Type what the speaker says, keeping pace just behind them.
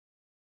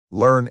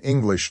Learn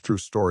English through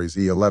stories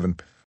E11.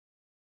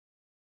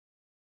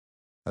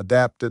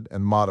 Adapted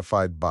and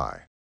modified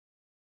by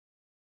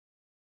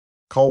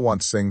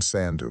Khushwant Singh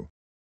Sandhu.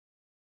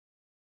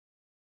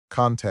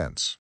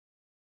 Contents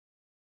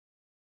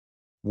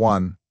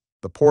 1.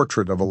 The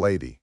Portrait of a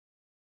Lady.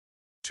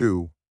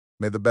 2.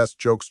 May the Best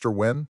Jokester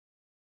Win.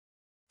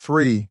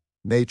 3.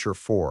 Nature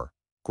 4.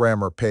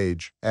 Grammar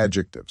page,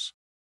 adjectives.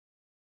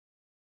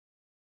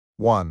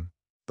 1.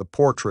 The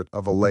Portrait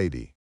of a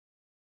Lady.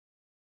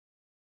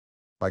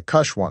 By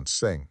Khushwant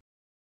Singh.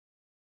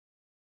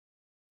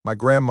 My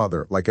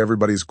grandmother, like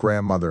everybody's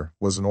grandmother,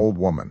 was an old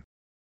woman.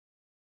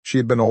 She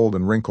had been old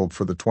and wrinkled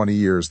for the 20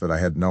 years that I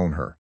had known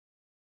her.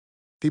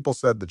 People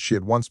said that she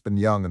had once been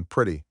young and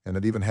pretty and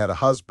had even had a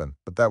husband,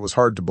 but that was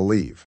hard to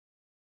believe.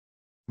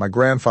 My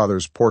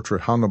grandfather's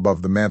portrait hung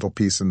above the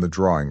mantelpiece in the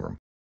drawing room.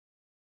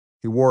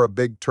 He wore a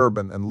big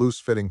turban and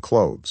loose-fitting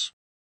clothes.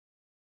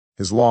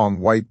 His long,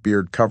 white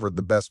beard covered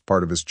the best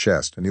part of his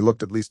chest, and he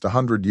looked at least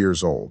 100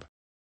 years old.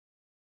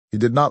 He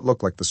did not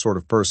look like the sort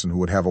of person who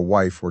would have a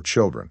wife or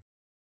children.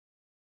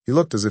 He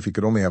looked as if he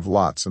could only have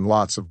lots and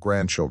lots of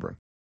grandchildren.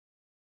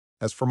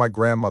 As for my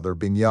grandmother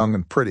being young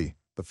and pretty,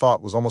 the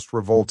thought was almost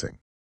revolting.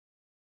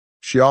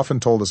 She often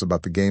told us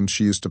about the games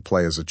she used to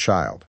play as a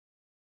child.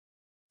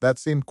 That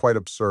seemed quite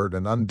absurd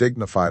and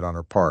undignified on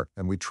her part,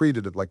 and we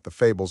treated it like the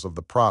fables of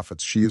the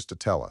prophets she used to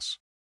tell us.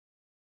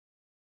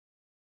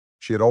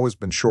 She had always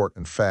been short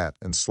and fat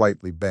and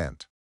slightly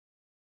bent.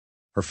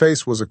 Her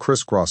face was a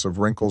crisscross of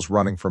wrinkles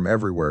running from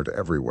everywhere to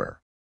everywhere.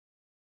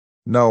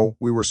 No,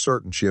 we were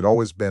certain she had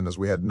always been as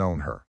we had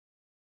known her.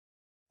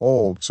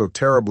 Old, so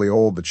terribly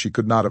old that she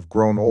could not have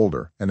grown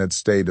older and had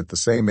stayed at the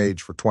same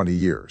age for 20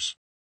 years.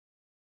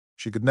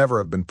 She could never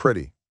have been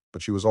pretty,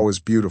 but she was always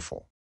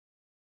beautiful.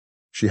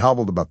 She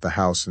hobbled about the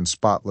house in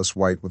spotless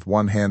white with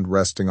one hand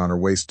resting on her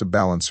waist to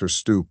balance her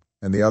stoop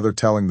and the other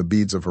telling the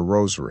beads of her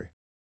rosary.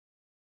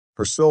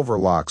 Her silver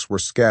locks were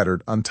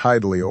scattered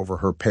untidily over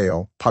her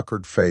pale,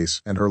 puckered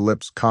face, and her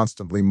lips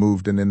constantly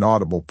moved in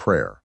inaudible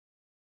prayer.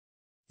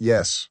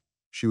 Yes,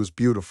 she was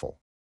beautiful.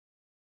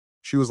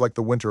 She was like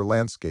the winter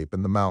landscape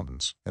in the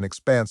mountains, an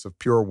expanse of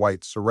pure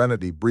white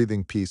serenity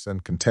breathing peace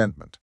and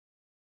contentment.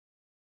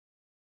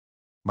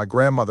 My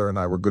grandmother and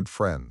I were good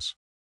friends.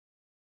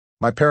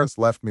 My parents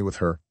left me with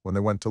her when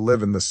they went to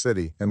live in the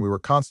city, and we were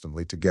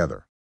constantly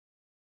together.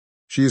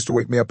 She used to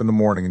wake me up in the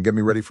morning and get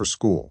me ready for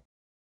school.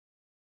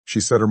 She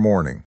said her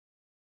morning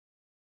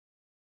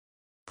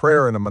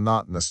prayer in a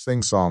monotonous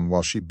sing-song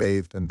while she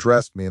bathed and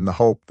dressed me in the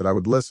hope that I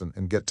would listen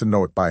and get to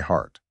know it by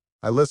heart.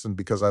 I listened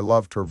because I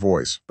loved her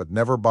voice, but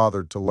never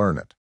bothered to learn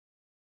it.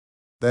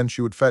 Then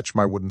she would fetch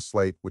my wooden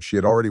slate, which she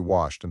had already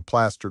washed and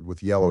plastered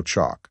with yellow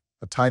chalk,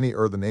 a tiny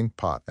earthen ink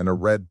pot, and a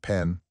red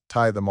pen,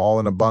 tie them all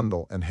in a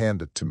bundle, and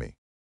hand it to me.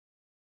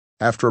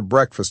 After a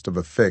breakfast of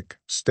a thick,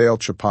 stale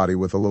chapati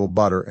with a little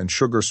butter and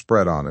sugar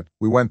spread on it,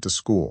 we went to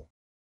school.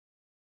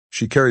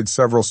 She carried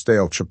several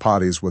stale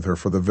chapatis with her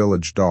for the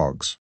village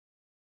dogs.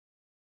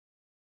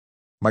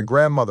 My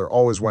grandmother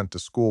always went to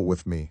school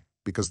with me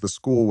because the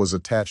school was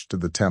attached to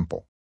the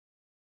temple.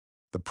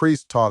 The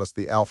priest taught us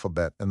the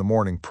alphabet and the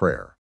morning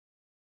prayer.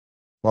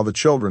 While the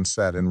children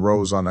sat in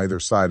rows on either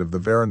side of the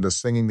veranda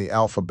singing the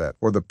alphabet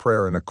or the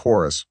prayer in a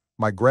chorus,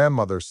 my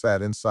grandmother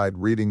sat inside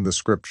reading the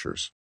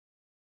scriptures.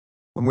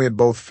 When we had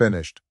both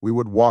finished, we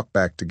would walk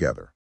back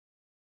together.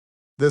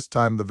 This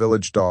time the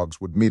village dogs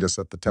would meet us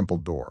at the temple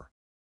door.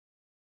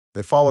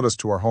 They followed us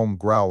to our home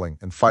growling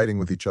and fighting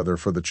with each other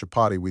for the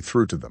chapati we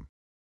threw to them.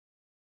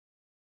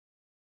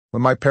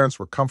 When my parents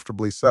were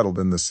comfortably settled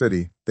in the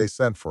city, they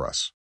sent for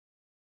us.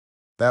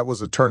 That was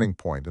a turning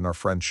point in our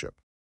friendship.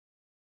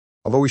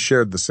 Although we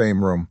shared the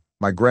same room,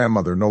 my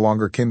grandmother no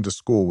longer came to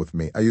school with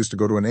me. I used to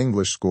go to an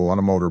English school on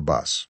a motor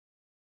bus.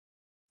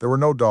 There were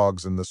no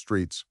dogs in the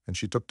streets, and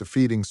she took to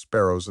feeding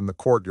sparrows in the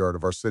courtyard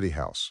of our city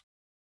house.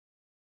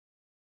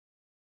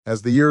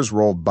 As the years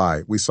rolled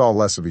by, we saw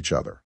less of each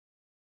other.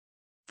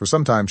 For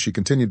some time, she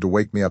continued to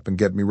wake me up and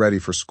get me ready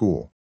for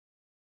school.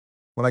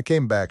 When I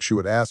came back, she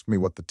would ask me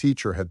what the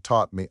teacher had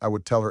taught me. I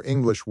would tell her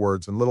English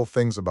words and little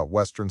things about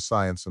Western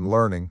science and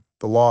learning,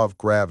 the law of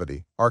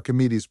gravity,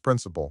 Archimedes'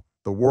 principle,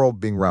 the world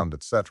being round,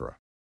 etc.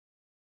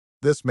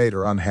 This made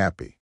her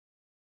unhappy.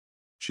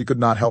 She could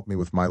not help me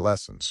with my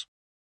lessons.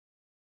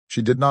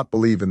 She did not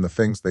believe in the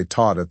things they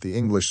taught at the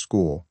English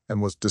school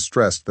and was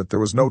distressed that there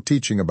was no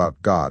teaching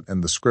about God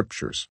and the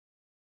scriptures.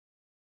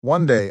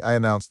 One day, I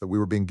announced that we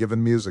were being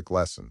given music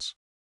lessons.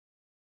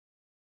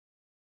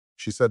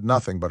 She said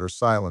nothing, but her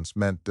silence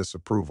meant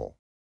disapproval.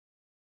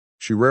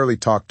 She rarely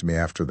talked to me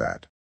after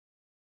that.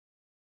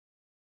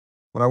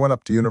 When I went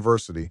up to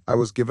university, I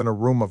was given a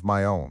room of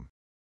my own.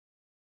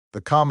 The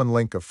common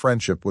link of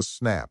friendship was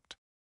snapped.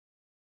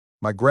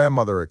 My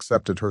grandmother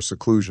accepted her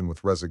seclusion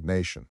with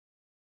resignation.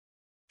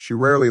 She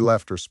rarely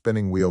left her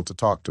spinning wheel to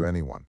talk to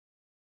anyone.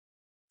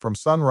 From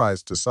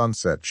sunrise to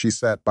sunset, she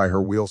sat by her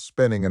wheel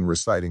spinning and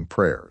reciting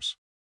prayers.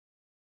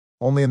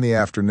 Only in the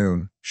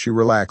afternoon, she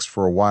relaxed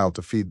for a while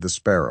to feed the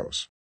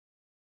sparrows.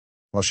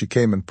 While she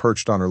came and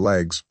perched on her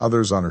legs,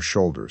 others on her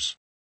shoulders.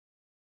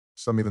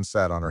 Some even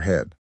sat on her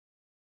head.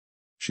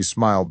 She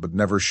smiled but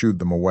never shooed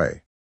them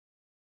away.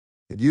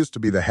 It used to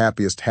be the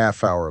happiest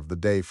half hour of the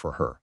day for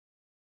her.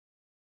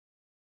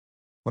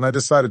 When I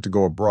decided to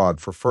go abroad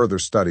for further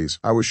studies,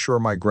 I was sure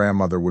my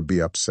grandmother would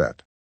be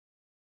upset.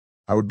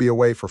 I would be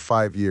away for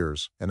 5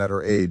 years, and at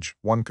her age,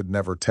 one could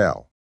never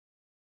tell.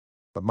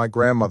 But my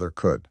grandmother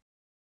could.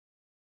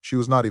 She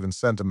was not even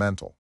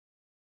sentimental.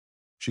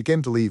 She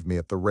came to leave me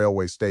at the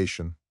railway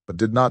station, but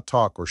did not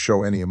talk or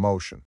show any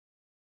emotion.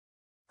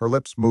 Her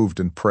lips moved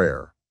in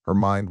prayer. Her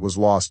mind was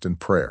lost in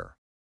prayer.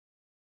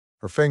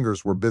 Her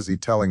fingers were busy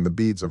telling the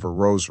beads of her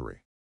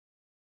rosary.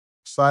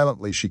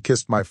 Silently she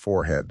kissed my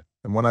forehead,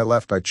 and when I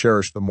left I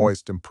cherished the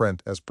moist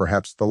imprint as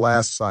perhaps the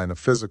last sign of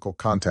physical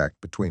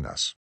contact between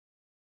us.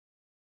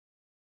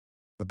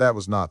 But that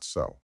was not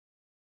so.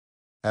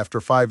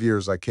 After 5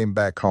 years I came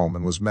back home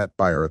and was met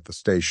by her at the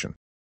station.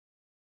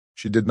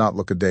 She did not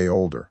look a day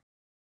older.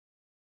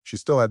 She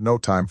still had no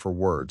time for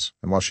words,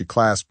 and while she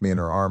clasped me in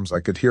her arms I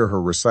could hear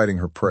her reciting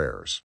her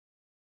prayers.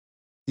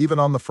 Even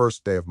on the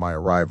first day of my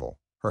arrival,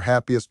 her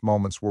happiest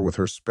moments were with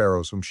her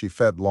sparrows whom she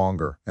fed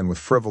longer and with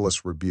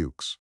frivolous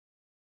rebukes.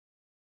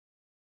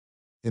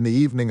 In the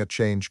evening a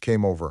change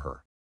came over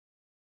her.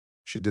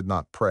 She did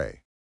not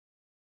pray.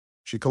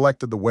 She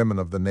collected the women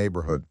of the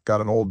neighborhood,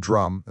 got an old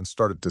drum, and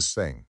started to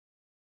sing.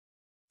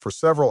 For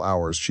several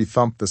hours she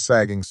thumped the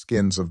sagging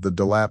skins of the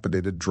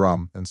dilapidated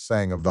drum and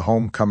sang of the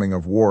homecoming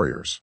of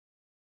warriors.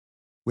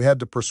 We had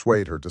to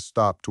persuade her to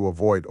stop to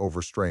avoid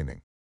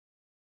overstraining.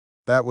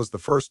 That was the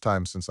first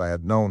time since I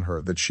had known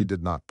her that she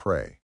did not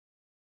pray.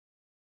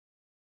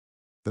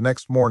 The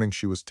next morning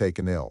she was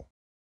taken ill.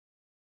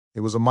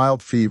 It was a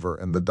mild fever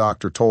and the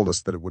doctor told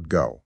us that it would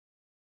go.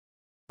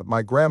 But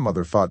my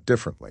grandmother thought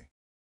differently.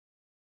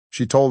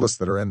 She told us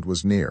that her end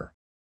was near.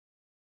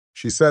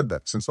 She said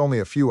that, since only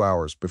a few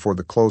hours before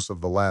the close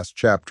of the last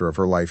chapter of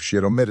her life she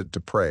had omitted to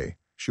pray,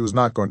 she was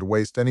not going to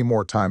waste any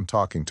more time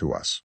talking to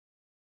us.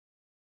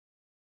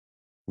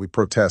 We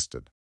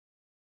protested.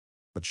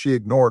 But she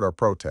ignored our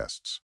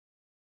protests.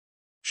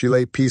 She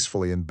lay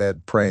peacefully in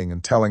bed praying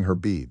and telling her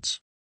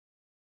beads.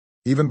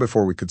 Even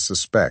before we could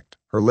suspect,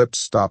 her lips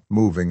stopped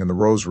moving and the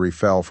rosary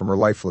fell from her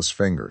lifeless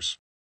fingers.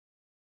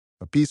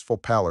 A peaceful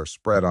pallor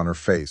spread on her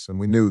face and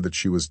we knew that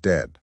she was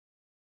dead.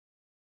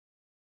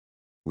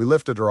 We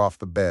lifted her off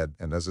the bed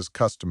and, as is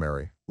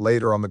customary,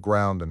 laid her on the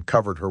ground and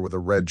covered her with a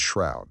red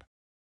shroud.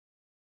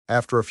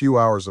 After a few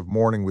hours of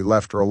mourning we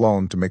left her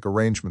alone to make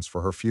arrangements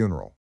for her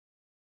funeral.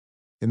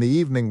 In the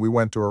evening we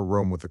went to her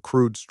room with a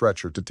crude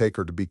stretcher to take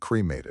her to be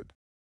cremated.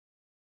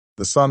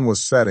 The sun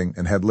was setting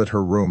and had lit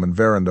her room and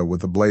veranda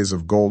with a blaze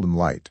of golden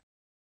light.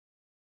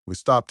 We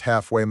stopped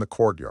halfway in the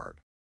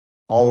courtyard.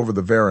 All over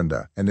the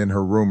veranda and in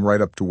her room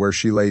right up to where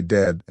she lay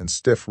dead and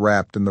stiff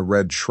wrapped in the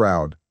red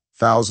shroud,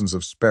 thousands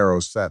of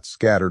sparrows sat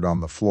scattered on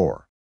the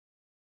floor.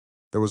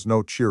 There was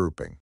no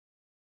chirruping.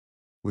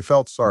 We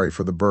felt sorry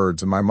for the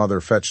birds and my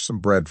mother fetched some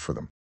bread for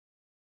them.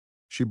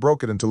 She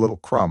broke it into little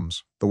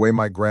crumbs, the way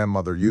my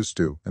grandmother used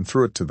to, and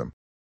threw it to them.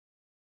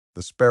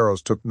 The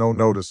sparrows took no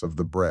notice of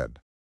the bread.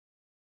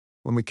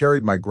 When we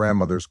carried my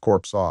grandmother's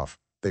corpse off,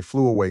 they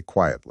flew away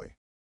quietly.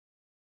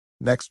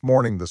 Next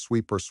morning the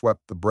sweeper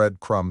swept the bread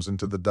crumbs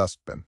into the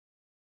dustbin.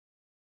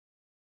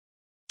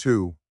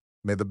 2.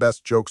 May the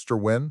best jokester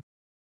win?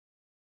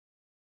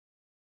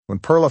 When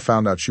Perla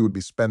found out she would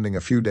be spending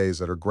a few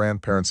days at her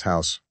grandparents'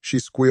 house, she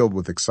squealed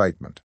with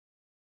excitement.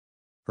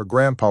 Her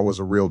grandpa was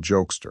a real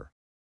jokester.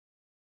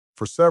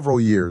 For several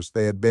years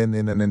they had been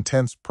in an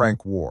intense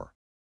prank war.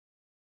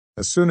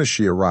 As soon as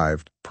she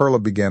arrived, Perla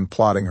began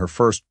plotting her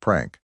first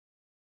prank.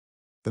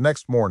 The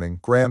next morning,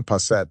 Grandpa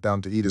sat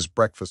down to eat his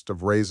breakfast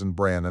of raisin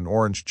bran and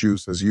orange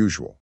juice as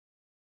usual.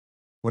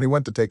 When he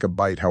went to take a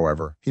bite,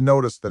 however, he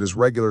noticed that his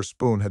regular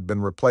spoon had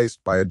been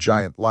replaced by a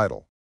giant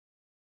ladle.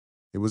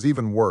 It was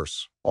even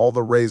worse. All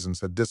the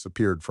raisins had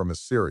disappeared from his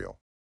cereal.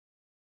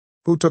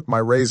 "Who took my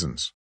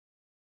raisins?"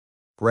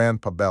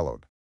 Grandpa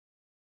bellowed.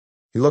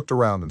 He looked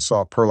around and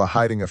saw Perla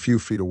hiding a few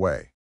feet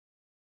away.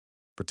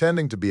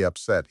 Pretending to be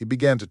upset, he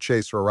began to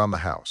chase her around the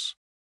house.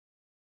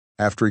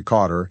 After he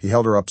caught her, he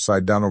held her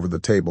upside down over the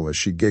table as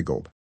she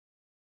giggled.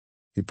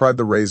 He pried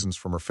the raisins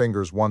from her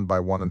fingers one by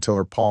one until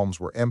her palms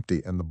were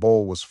empty and the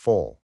bowl was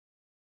full.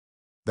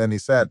 Then he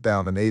sat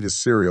down and ate his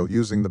cereal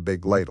using the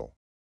big ladle.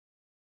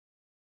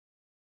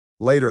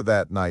 Later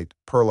that night,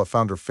 Perla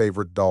found her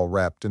favorite doll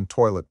wrapped in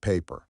toilet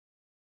paper.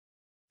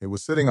 It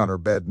was sitting on her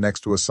bed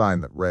next to a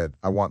sign that read,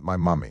 "I want my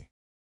mummy."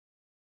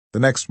 The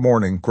next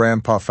morning,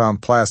 Grandpa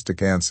found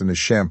plastic ants in his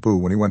shampoo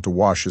when he went to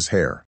wash his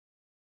hair.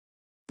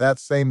 That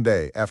same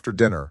day, after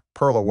dinner,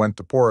 Perla went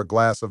to pour a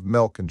glass of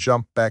milk and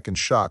jumped back in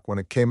shock when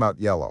it came out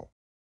yellow.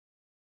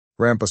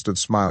 Grandpa stood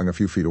smiling a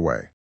few feet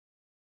away.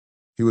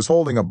 He was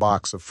holding a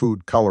box of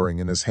food coloring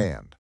in his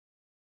hand.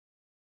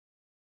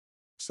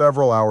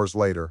 Several hours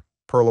later,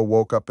 Perla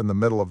woke up in the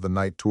middle of the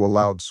night to a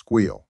loud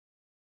squeal.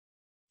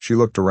 She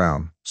looked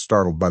around,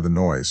 startled by the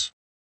noise.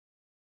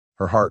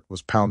 Her heart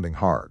was pounding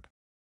hard.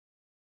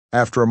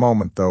 After a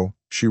moment, though,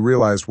 she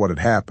realized what had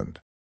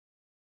happened.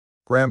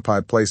 Grandpa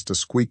had placed a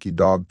squeaky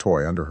dog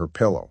toy under her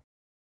pillow.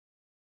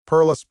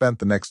 Perla spent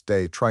the next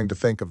day trying to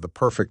think of the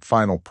perfect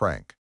final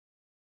prank.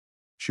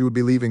 She would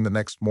be leaving the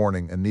next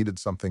morning and needed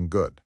something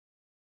good.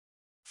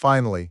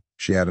 Finally,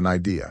 she had an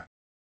idea.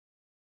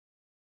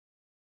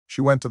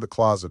 She went to the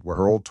closet where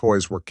her old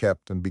toys were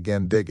kept and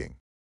began digging.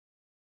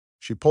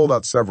 She pulled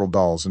out several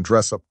dolls and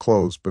dress-up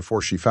clothes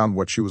before she found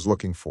what she was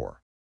looking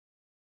for.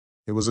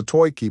 It was a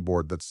toy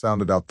keyboard that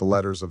sounded out the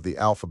letters of the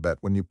alphabet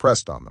when you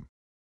pressed on them.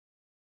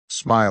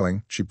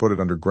 Smiling, she put it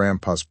under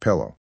Grandpa's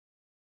pillow.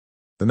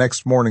 The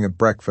next morning at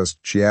breakfast,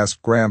 she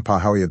asked Grandpa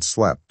how he had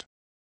slept.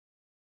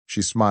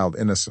 She smiled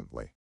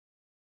innocently.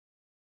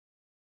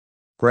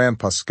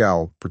 Grandpa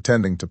scowled,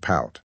 pretending to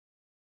pout.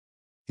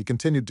 He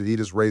continued to eat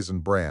his raisin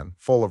bran,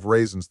 full of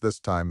raisins this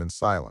time in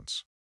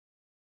silence.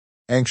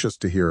 Anxious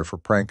to hear if her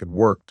prank had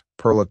worked,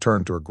 Perla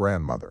turned to her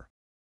grandmother.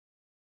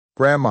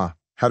 "Grandma,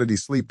 how did he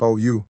sleep, oh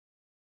you?"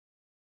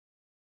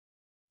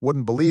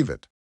 "Wouldn't believe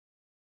it,"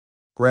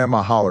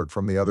 Grandma hollered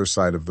from the other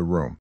side of the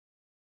room.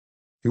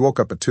 "He woke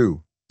up at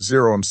 2:00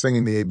 am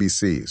singing the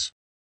ABCs.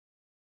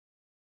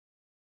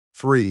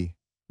 3.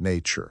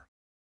 Nature.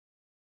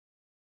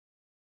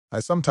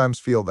 I sometimes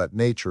feel that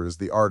nature is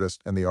the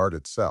artist and the art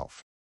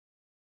itself.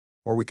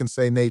 Or we can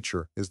say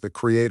nature is the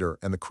creator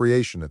and the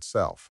creation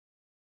itself.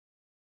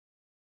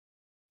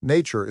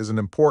 Nature is an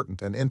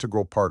important and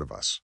integral part of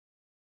us.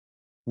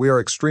 We are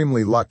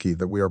extremely lucky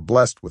that we are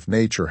blessed with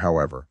nature,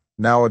 however.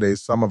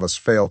 Nowadays, some of us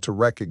fail to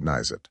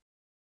recognize it.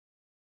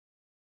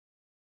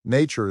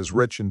 Nature is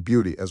rich in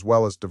beauty as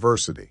well as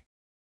diversity.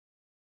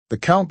 The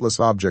countless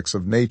objects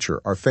of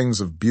nature are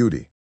things of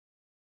beauty.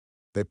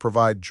 They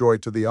provide joy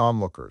to the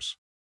onlookers.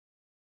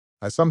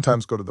 I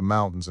sometimes go to the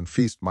mountains and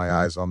feast my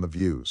eyes on the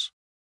views.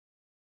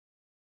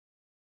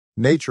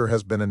 Nature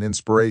has been an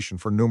inspiration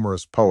for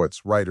numerous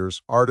poets,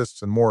 writers,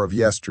 artists, and more of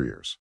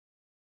yesteryears.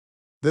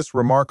 This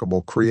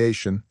remarkable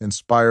creation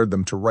inspired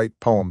them to write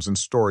poems and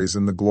stories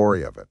in the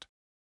glory of it.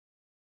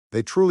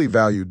 They truly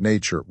valued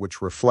nature,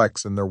 which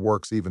reflects in their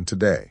works even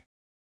today.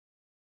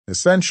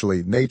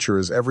 Essentially, nature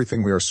is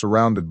everything we are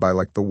surrounded by,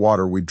 like the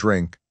water we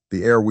drink,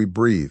 the air we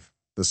breathe,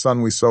 the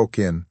sun we soak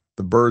in,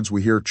 the birds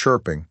we hear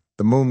chirping,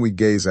 the moon we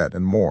gaze at,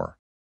 and more.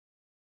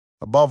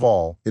 Above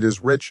all, it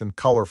is rich and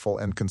colorful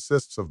and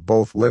consists of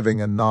both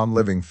living and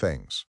non-living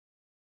things.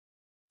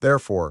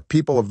 Therefore,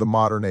 people of the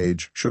modern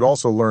age should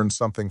also learn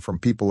something from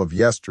people of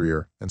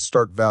yesteryear and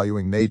start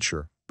valuing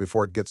nature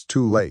before it gets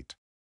too late.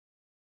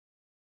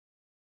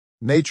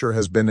 Nature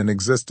has been in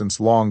existence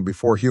long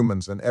before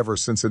humans and ever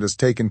since it has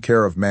taken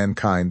care of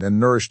mankind and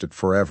nourished it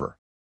forever.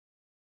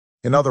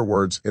 In other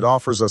words, it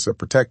offers us a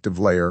protective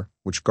layer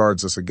which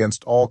guards us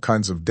against all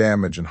kinds of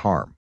damage and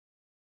harm.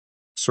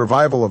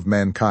 Survival of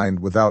mankind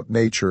without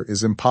nature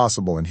is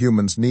impossible, and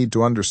humans need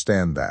to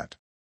understand that.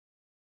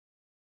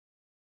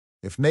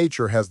 If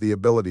nature has the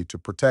ability to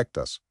protect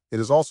us, it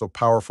is also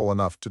powerful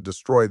enough to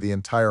destroy the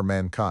entire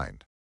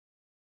mankind.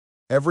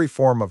 Every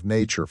form of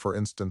nature, for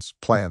instance,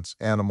 plants,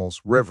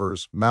 animals,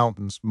 rivers,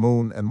 mountains,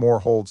 moon, and more,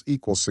 holds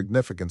equal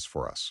significance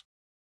for us.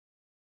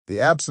 The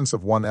absence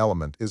of one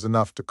element is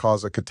enough to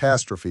cause a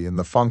catastrophe in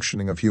the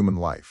functioning of human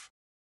life.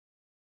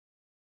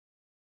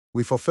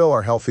 We fulfill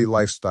our healthy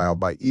lifestyle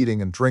by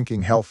eating and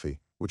drinking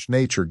healthy, which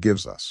nature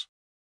gives us.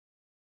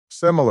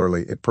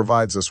 Similarly, it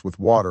provides us with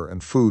water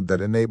and food that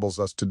enables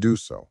us to do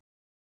so.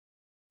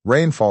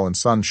 Rainfall and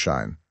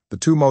sunshine, the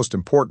two most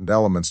important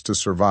elements to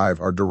survive,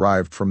 are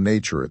derived from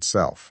nature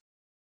itself.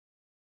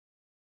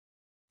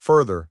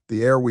 Further,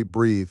 the air we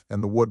breathe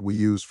and the wood we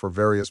use for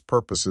various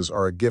purposes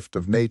are a gift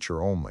of nature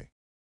only.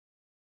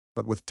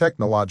 But with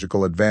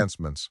technological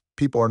advancements,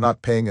 people are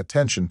not paying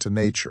attention to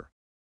nature.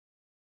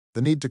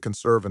 The need to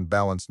conserve and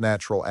balance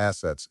natural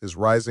assets is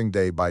rising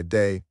day by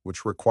day,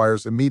 which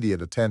requires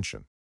immediate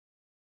attention.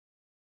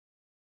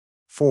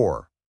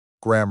 4.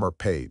 Grammar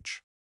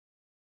page.